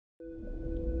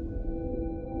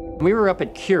We were up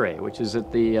at Kure, which is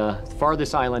at the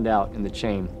farthest island out in the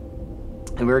chain.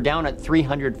 And we were down at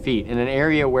 300 feet in an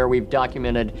area where we've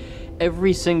documented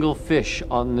every single fish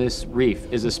on this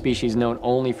reef is a species known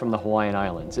only from the Hawaiian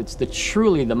Islands. It's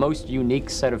truly the most unique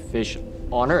set of fish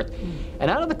on Earth. And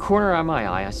out of the corner of my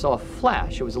eye, I saw a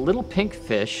flash. It was a little pink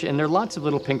fish, and there are lots of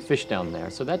little pink fish down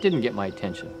there, so that didn't get my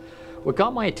attention. What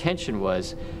got my attention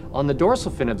was, on the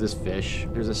dorsal fin of this fish,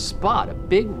 there's a spot, a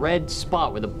big red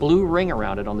spot with a blue ring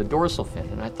around it on the dorsal fin.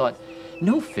 And I thought,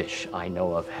 no fish I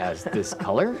know of has this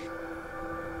color.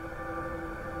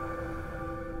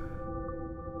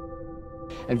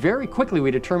 And very quickly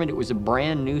we determined it was a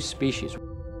brand new species.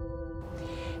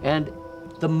 And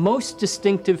the most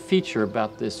distinctive feature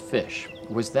about this fish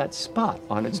was that spot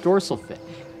on its dorsal fin.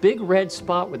 Big red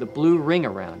spot with a blue ring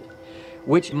around it,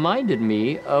 which reminded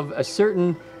me of a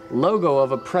certain logo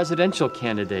of a presidential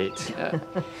candidate.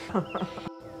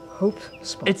 Hope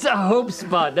spot. It's a hope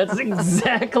spot, that's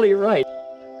exactly right.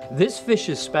 This fish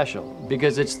is special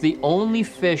because it's the only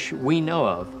fish we know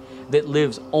of that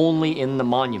lives only in the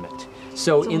monument.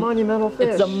 So It's a monumental fish.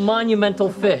 It's a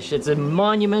monumental fish. It's a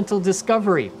monumental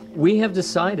discovery. We have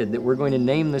decided that we're going to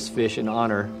name this fish in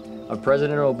honor of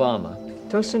President Obama.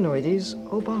 Tosinoides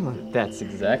obama. That's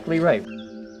exactly right.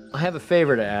 I have a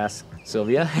favor to ask,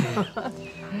 Sylvia.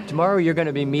 Tomorrow you're going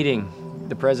to be meeting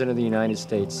the President of the United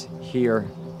States here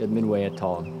at Midway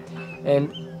Atoll,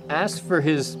 and ask for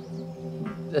his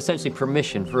essentially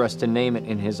permission for us to name it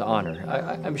in his honor.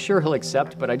 I'm sure he'll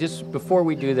accept, but before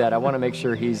we do that, I want to make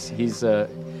sure he's a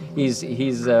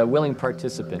willing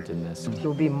participant in this. It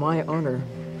will be my honor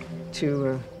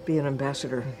to be an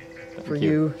ambassador for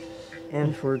you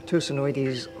and for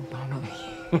Tosinoides obama.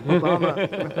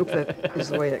 Obama. I hope that is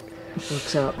the way it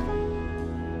works out.